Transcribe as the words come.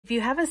If you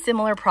have a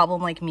similar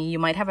problem like me, you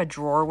might have a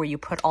drawer where you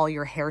put all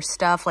your hair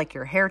stuff, like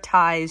your hair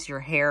ties,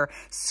 your hair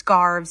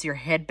scarves, your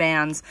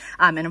headbands.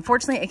 And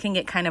unfortunately, it can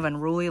get kind of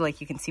unruly,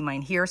 like you can see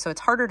mine here, so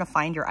it's harder to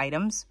find your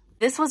items.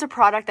 This was a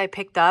product I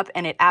picked up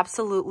and it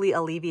absolutely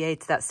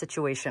alleviates that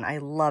situation. I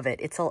love it.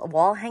 It's a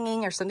wall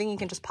hanging or something you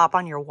can just pop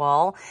on your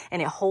wall,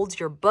 and it holds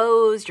your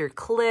bows, your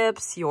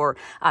clips, your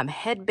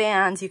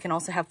headbands. You can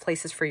also have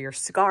places for your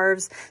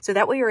scarves. So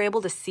that way you're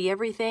able to see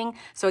everything.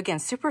 So again,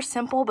 super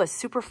simple, but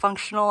super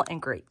functional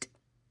and great.